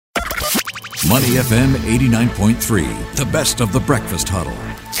Money FM 89.3, the best of the breakfast huddle.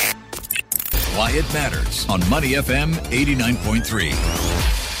 Why it matters on Money FM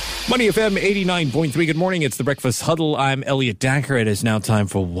 89.3. Money FM 89.3. Good morning. It's the Breakfast Huddle. I'm Elliot Dacker. It is now time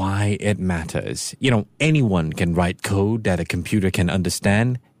for Why It Matters. You know, anyone can write code that a computer can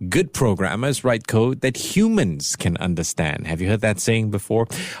understand. Good programmers write code that humans can understand. Have you heard that saying before?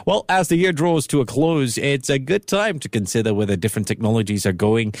 Well, as the year draws to a close, it's a good time to consider whether different technologies are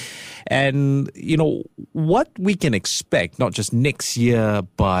going and, you know, what we can expect, not just next year,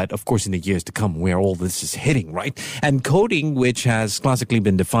 but of course in the years to come where all this is heading, right? And coding, which has classically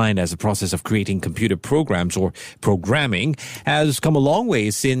been defined as a process of creating computer programs or programming, has come a long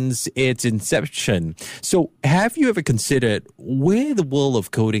way since its inception. So have you ever considered where the world of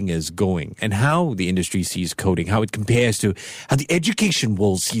coding is going and how the industry sees coding, how it compares to how the education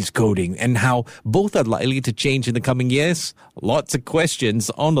world sees coding, and how both are likely to change in the coming years? Lots of questions.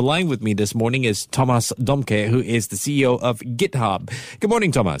 On the line with me this morning is Thomas Domke, who is the CEO of GitHub. Good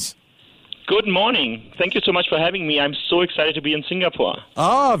morning, Thomas. Good morning. Thank you so much for having me. I'm so excited to be in Singapore.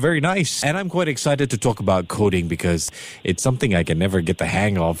 Ah, very nice. And I'm quite excited to talk about coding because it's something I can never get the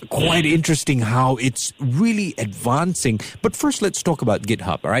hang of. Quite interesting how it's really advancing. But first, let's talk about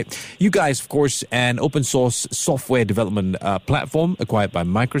GitHub, all right? You guys, of course, an open source software development platform acquired by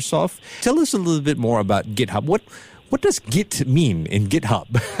Microsoft. Tell us a little bit more about GitHub. What does Git mean in GitHub?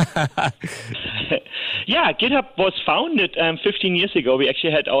 Yeah, GitHub was founded 15 years ago. We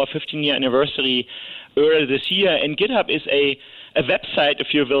actually had our 15-year anniversary earlier this year. And GitHub is a website,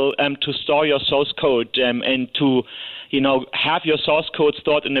 if you will, to store your source code and to have your source code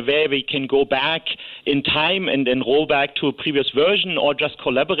stored in a way where you can go back in time and then roll back to a previous version or just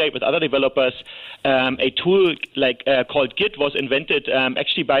collaborate with other developers. A tool called Git was invented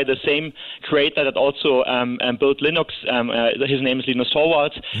actually by the same creator that also built Linux. His name is Linus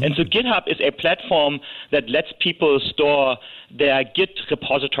Torvalds. Mm-hmm. And so GitHub is a platform that lets people store their Git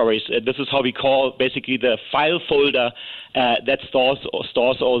repositories. This is how we call basically the file folder that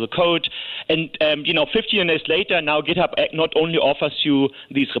stores all the code. And 15 years later, now GitHub not only offers you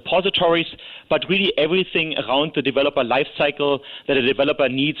these repositories, but really everything around the developer lifecycle that a developer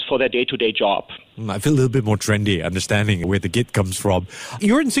needs for their day-to-day job. I feel a little bit more trendy, understanding where the Git comes from.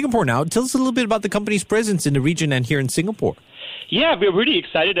 You're in Singapore now. Tell us a little bit about the company's presence in the region and here in Singapore. Yeah, we're really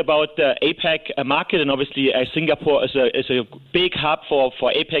excited about the APAC market, and obviously Singapore is a big hub for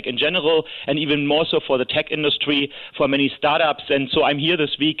APAC in general, and even more so for the tech industry, for many startups. And so I'm here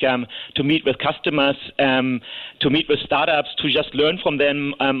this week to meet with customers, to meet with startups, to just learn from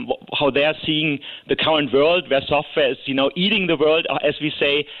them how they're seeing the current world, where software is, eating the world, as we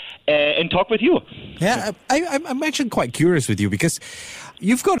say, and talk with you. Yeah, I'm actually quite curious with you because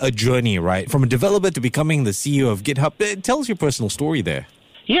you've got a journey, right, from a developer to becoming the CEO of GitHub. Tell us your personal story there.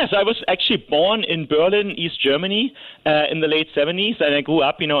 Yes, I was actually born in Berlin, East Germany, in the late 70s, and I grew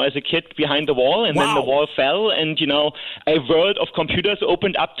up, as a kid behind the wall, and then the wall fell, and, a world of computers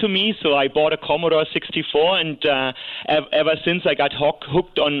opened up to me, so I bought a Commodore 64, and ever since I got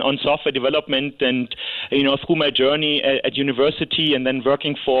hooked on software development, and, through my journey at university, and then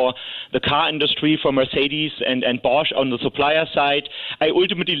working for the car industry for Mercedes and Bosch on the supplier side, I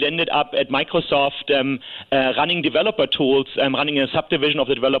ultimately landed up at Microsoft running developer tools, running a subdivision of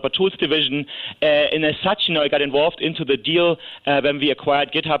the developer tools division, and as such, I got involved into the deal when we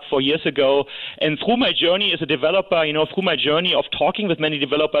acquired GitHub 4 years ago. And through my journey as a developer, through my journey of talking with many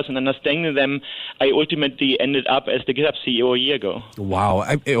developers and understanding them, I ultimately ended up as the GitHub CEO a year ago. Wow.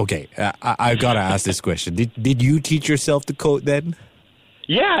 I got to ask this question. Did you teach yourself to code then?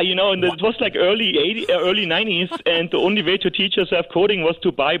 Yeah, and it was like early 90s, and the only way to teach yourself coding was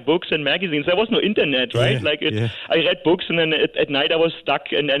to buy books and magazines. There was no internet, right? I read books, and then at night I was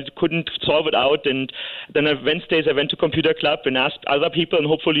stuck, and I couldn't solve it out. And then on Wednesdays I went to Computer Club and asked other people, and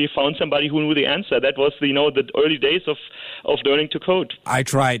hopefully found somebody who knew the answer. That was, the early days of learning to code. I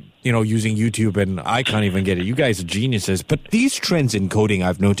tried, using YouTube, and I can't even get it. You guys are geniuses. But these trends in coding,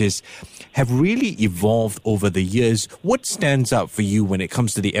 I've noticed, have really evolved over the years. What stands out for you when it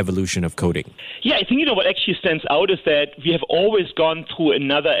comes to the evolution of coding? Yeah, I think, what actually stands out is that we have always gone through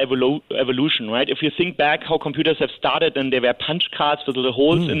another evolution, right? If you think back how computers have started, and there were punch cards with little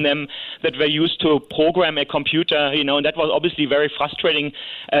holes in them that were used to program a computer, and that was obviously very frustrating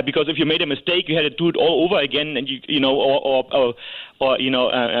because if you made a mistake, you had to do it all over again, and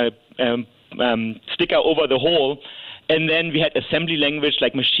sticker over the hole. And then we had assembly language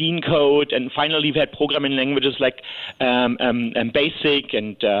like machine code, and finally we had programming languages like BASIC,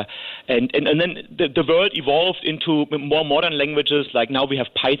 and then the world evolved into more modern languages. Like now we have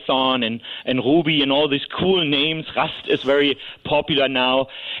Python and Ruby and all these cool names. Rust is very popular now.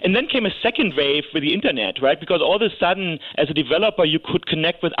 And then came a second wave with the internet, right? Because all of a sudden, as a developer, you could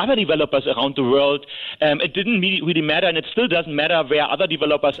connect with other developers around the world. It didn't really matter, and it still doesn't matter where other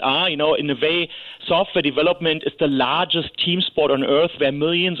developers are. In a way, software development is the largest team sport on earth, where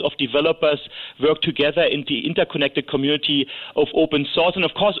millions of developers work together in the interconnected community of open source. And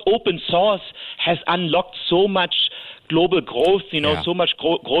of course, open source has unlocked so much global growth, so much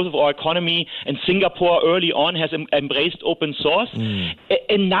growth of our economy. And Singapore early on has embraced open source.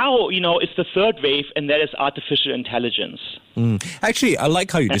 And now, it's the third wave, and that is artificial intelligence. Actually, I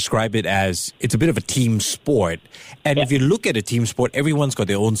like how you describe it as it's a bit of a team sport. And if you look at a team sport, everyone's got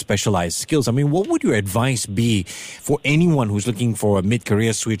their own specialized skills. I mean, what would your advice be for anyone who's looking for a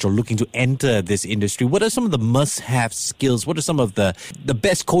mid-career switch or looking to enter this industry? What are some of the must-have skills? What are some of the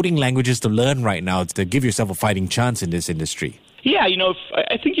best coding languages to learn right now to give yourself a fighting chance in this industry? Yeah,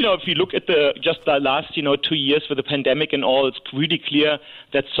 I think, if you look at the last, 2 years with the pandemic and all, it's really clear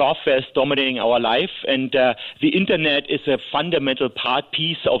that software is dominating our life, and the internet is a fundamental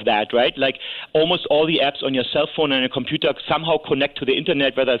piece of that, right? Like almost all the apps on your cell phone and your computer somehow connect to the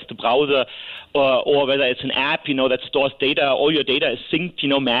internet, whether it's the browser or whether it's an app, that stores data. All your data is synced,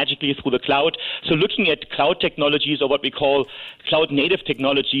 magically through the cloud. So looking at cloud technologies, or what we call cloud-native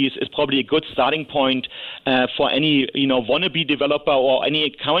technologies, is probably a good starting point for any, wannabe developer or any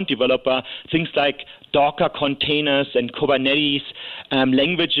current developer. Things like Docker containers and Kubernetes,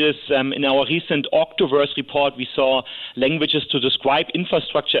 languages. In our recent Octoverse report, we saw languages to describe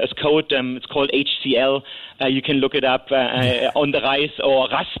infrastructure as code. It's called HCL. You can look it up on the rise. Or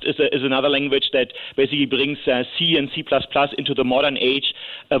Rust is another language that basically brings C and C++ into the modern age,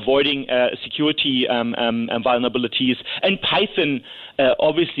 avoiding security vulnerabilities. And Python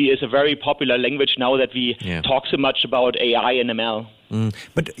obviously is a very popular language now that we talk so much about AI and ML.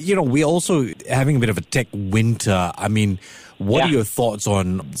 But, we're also having a bit of a tech winter. I mean, what are your thoughts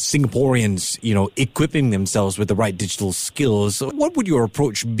on Singaporeans, equipping themselves with the right digital skills? What would your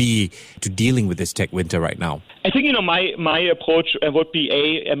approach be to dealing with this tech winter right now? I think, my approach would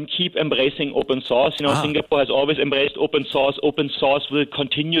be keep embracing open source. Singapore has always embraced open source. Open source will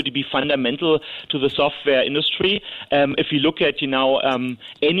continue to be fundamental to the software industry. If you look at,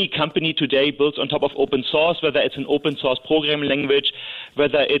 any company today builds on top of open source, whether it's an open source programming language,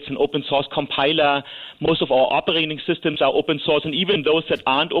 whether it's an open source compiler. Most of our operating systems are open source, and even those that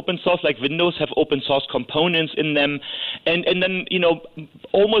aren't open source, like Windows, have open source components in them. And then,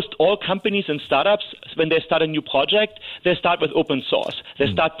 almost all companies and startups, when they start a new project, they start with open source.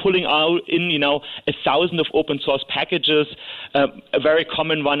 They start pulling out in, 1,000 of open source packages. A very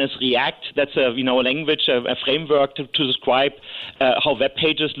common one is React. That's a language, a framework to describe how web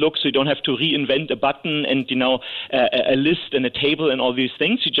pages look, so you don't have to reinvent a button and, a list and a table and all these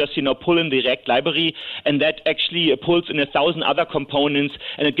things. You just, pull in the React library, and that actually pulls in 1,000 other components,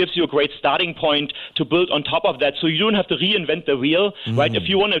 and it gives you a great starting point to build on top of that. So you don't have to reinvent the wheel, right? If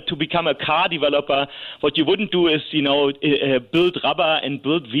you wanted to become a car developer, what you wouldn't do is, build rubber and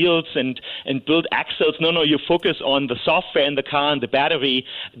build wheels and build axles. No, you focus on the software in the car and the battery,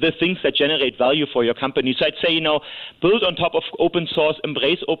 the things that generate value for your company. So I'd say, build on top of open source,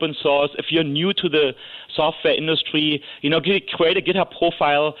 embrace open source. If you're new to the software industry, create a GitHub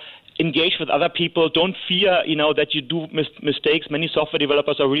profile, engage with other people. Don't fear, that you do mistakes. Many software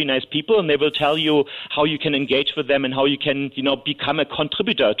developers are really nice people, and they will tell you how you can engage with them and how you can, become a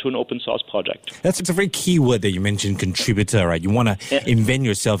contributor to an open source project. It's a very key word that you mentioned, contributor, right? You want to invent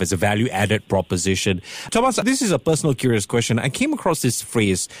yourself as a value-added proposition. Thomas, this is a personal curious question. I came across this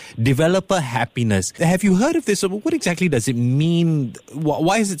phrase, developer happiness. Have you heard of this? What exactly does it mean?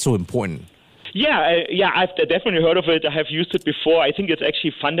 Why is it so important? Yeah, I've definitely heard of it. I have used it before. I think it's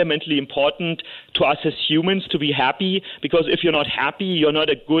actually fundamentally important to us as humans to be happy, because if you're not happy, you're not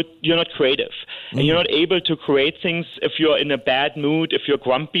creative. And you're not able to create things if you're in a bad mood, if you're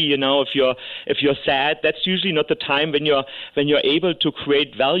grumpy, if you're sad. That's usually not the time when you're able to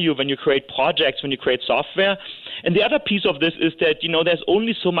create value, when you create projects, when you create software. And the other piece of this is that, there's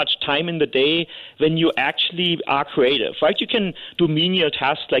only so much time in the day when you actually are creative, right? You can do menial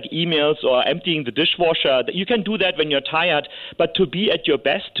tasks like emails or emptying the dishwasher. You can do that when you're tired, but to be at your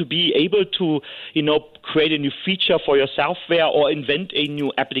best, to be able to, create a new feature for your software or invent a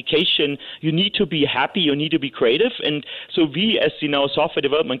new application, you need to be happy, you need to be creative. And so we, as software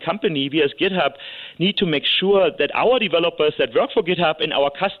development company, we as GitHub need to make sure that our developers that work for GitHub and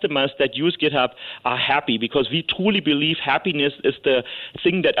our customers that use GitHub are happy, because we truly believe happiness is the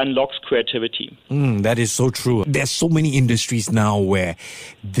thing that unlocks creativity. That is so true. There's so many industries now where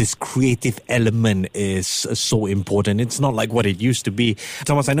this creative element is so important. It's not like what it used to be.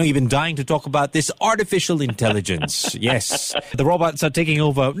 Thomas, I know you've been dying to talk about this artificial intelligence. Yes, the robots are taking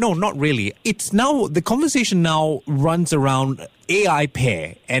over. No, not really. It's now, the conversation now runs around AI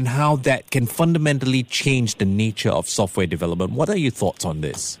pair and how that can fundamentally change the nature of software development. What are your thoughts on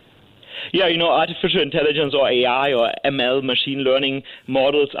this? Yeah, artificial intelligence or AI or ML, machine learning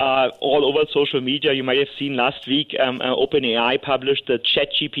models are all over social media. You might have seen last week OpenAI published the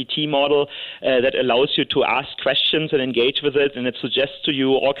ChatGPT model that allows you to ask questions and engage with it, and it suggests to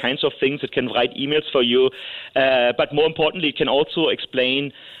you all kinds of things. It can write emails for you, but more importantly, it can also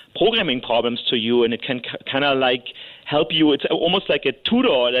explain programming problems to you, and it can kind of like help you. It's almost like a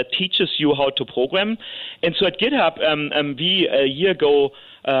tutor that teaches you how to program. And so at GitHub, we a year ago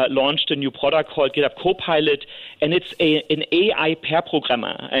launched a new product called GitHub Copilot, and it's an AI pair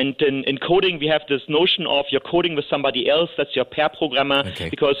programmer. And in coding, we have this notion of you're coding with somebody else, that's your pair programmer,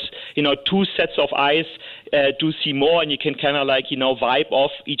 because, two sets of eyes do see more, and you can kind of like, vibe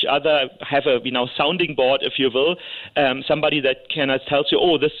off each other, have a, sounding board, if you will, somebody that kind of tells you,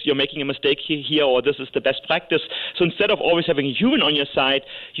 oh, this, you're making a mistake here, or this is the best practice. So instead of always having a human on your side,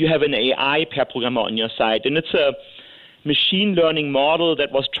 you have an AI pair programmer on your side. And it's a machine learning model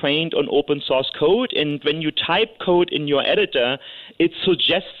that was trained on open source code, and when you type code in your editor, it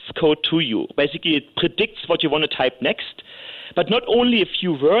suggests code to you. Basically, it predicts what you want to type next. But not only a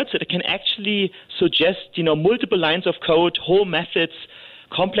few words, it can actually suggest, multiple lines of code, whole methods,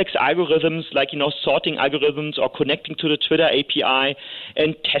 complex algorithms like, sorting algorithms or connecting to the Twitter API,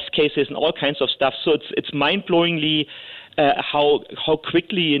 and test cases and all kinds of stuff. So it's mind-blowingly how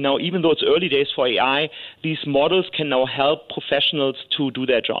quickly, even though it's early days for AI, these models can now help professionals to do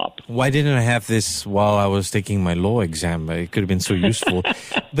their job. Why didn't I have this while I was taking my law exam? It could have been so useful.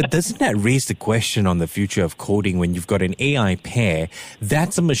 But doesn't that raise the question on the future of coding when you've got an AI pair?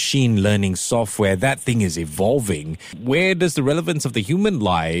 That's a machine learning software. That thing is evolving. Where does the relevance of the human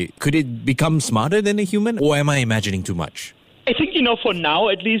lie? Could it become smarter than a human? Or am I imagining too much? I think, for now,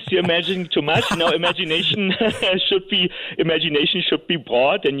 at least, you're imagining too much. Imagination should be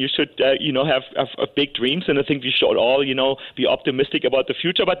broad, and you should, have big dreams. And I think we should all, be optimistic about the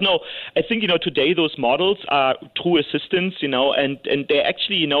future. But no, I think, today those models are true assistants, and they're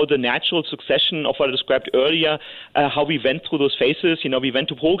actually, the natural succession of what I described earlier, how we went through those phases. We went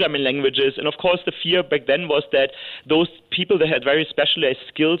to programming languages. And of course, the fear back then was that those people that had very specialized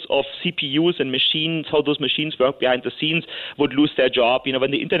skills of CPUs and machines, how those machines work behind the scenes, would lose their job.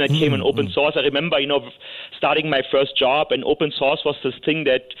 When the internet came in open source, I remember, starting my first job, and open source was this thing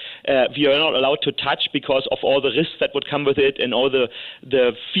that we are not allowed to touch because of all the risks that would come with it, and all the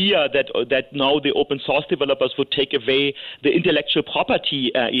fear that now the open source developers would take away the intellectual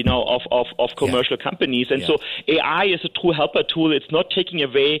property, of commercial companies. And so AI is a true helper tool. It's not taking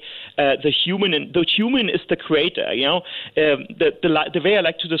away the human, and the human is the creator. The way I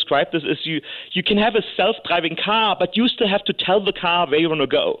like to describe this is you can have a self-driving car, but you still have to tell the car where you want to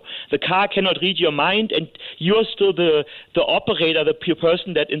go. The car cannot read your mind, and you're still the operator, the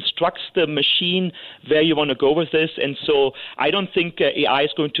person that instructs the machine where you want to go with this. And so I don't think AI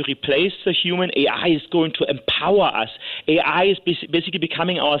is going to replace the human. AI is going to empower us. AI is basically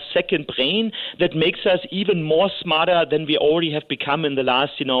becoming our second brain that makes us even more smarter than we already have become in the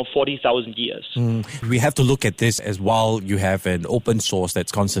last, 40,000 years. We have to look at this as while you have an open source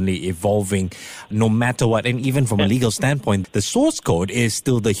that's constantly evolving no matter what. And even from a legal standpoint, the source code is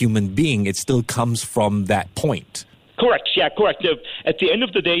still the human being. It still comes from that point. Correct. Yeah, correct. At the end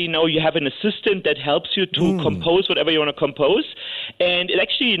of the day, you have an assistant that helps you to compose whatever you want to compose. And it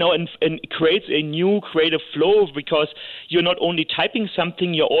actually, and creates a new creative flow, because you're not only typing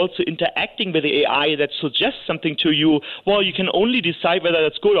something, you're also interacting with the AI that suggests something to you. Well, you can only decide whether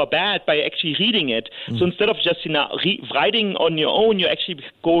that's good or bad by actually reading it. So instead of just writing on your own, you actually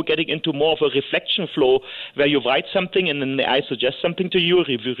getting into more of a reflection flow where you write something and then the AI suggests something to you,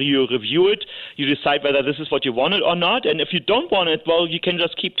 you review it, you decide whether this is what you wanted or not. And if you don't want it, well, you can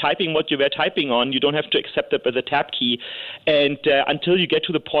just keep typing what you were typing on. You don't have to accept it with a tab key. And until you get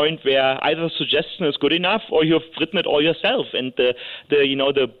to the point where either the suggestion is good enough or you've written it all yourself. And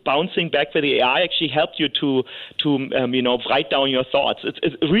the bouncing back with the AI actually helped you to write down your thoughts.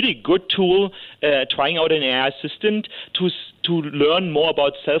 It's a really good tool, trying out an AI assistant to to learn more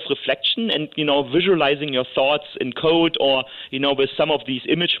about self-reflection and, visualizing your thoughts in code, or, with some of these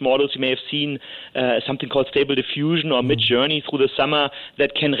image models, you may have seen something called Stable Diffusion or Midjourney through the summer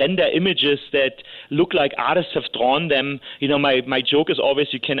that can render images that look like artists have drawn them. My joke is always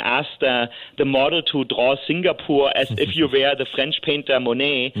you can ask the model to draw Singapore as if you were the French painter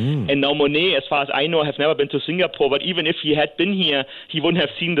Monet. And now Monet, as far as I know, have never been to Singapore, but even if he had been here, he wouldn't have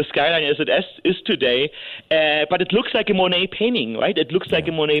seen the skyline as it is today. But it looks like a Monet painting, right? It looks like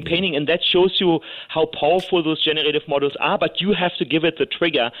a Monet painting, and that shows you how powerful those generative models are, but you have to give it the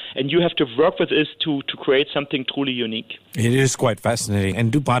trigger, and you have to work with it to create something truly unique. It is quite fascinating.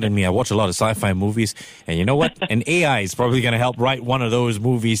 And do pardon me, I watch a lot of sci-fi movies, and you know what? An AI is probably going to help write one of those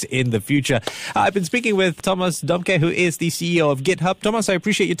movies in the future. I've been speaking with Thomas Dohmke, who is the CEO of GitHub. Thomas, I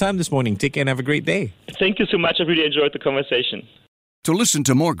appreciate your time this morning. Take care and have a great day. Thank you so much. I really enjoyed the conversation. To listen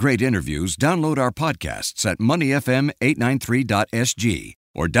to more great interviews, download our podcasts at moneyfm893.sg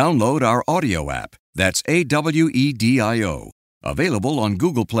or download our audio app. That's AWEDIO. Available on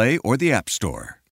Google Play or the App Store.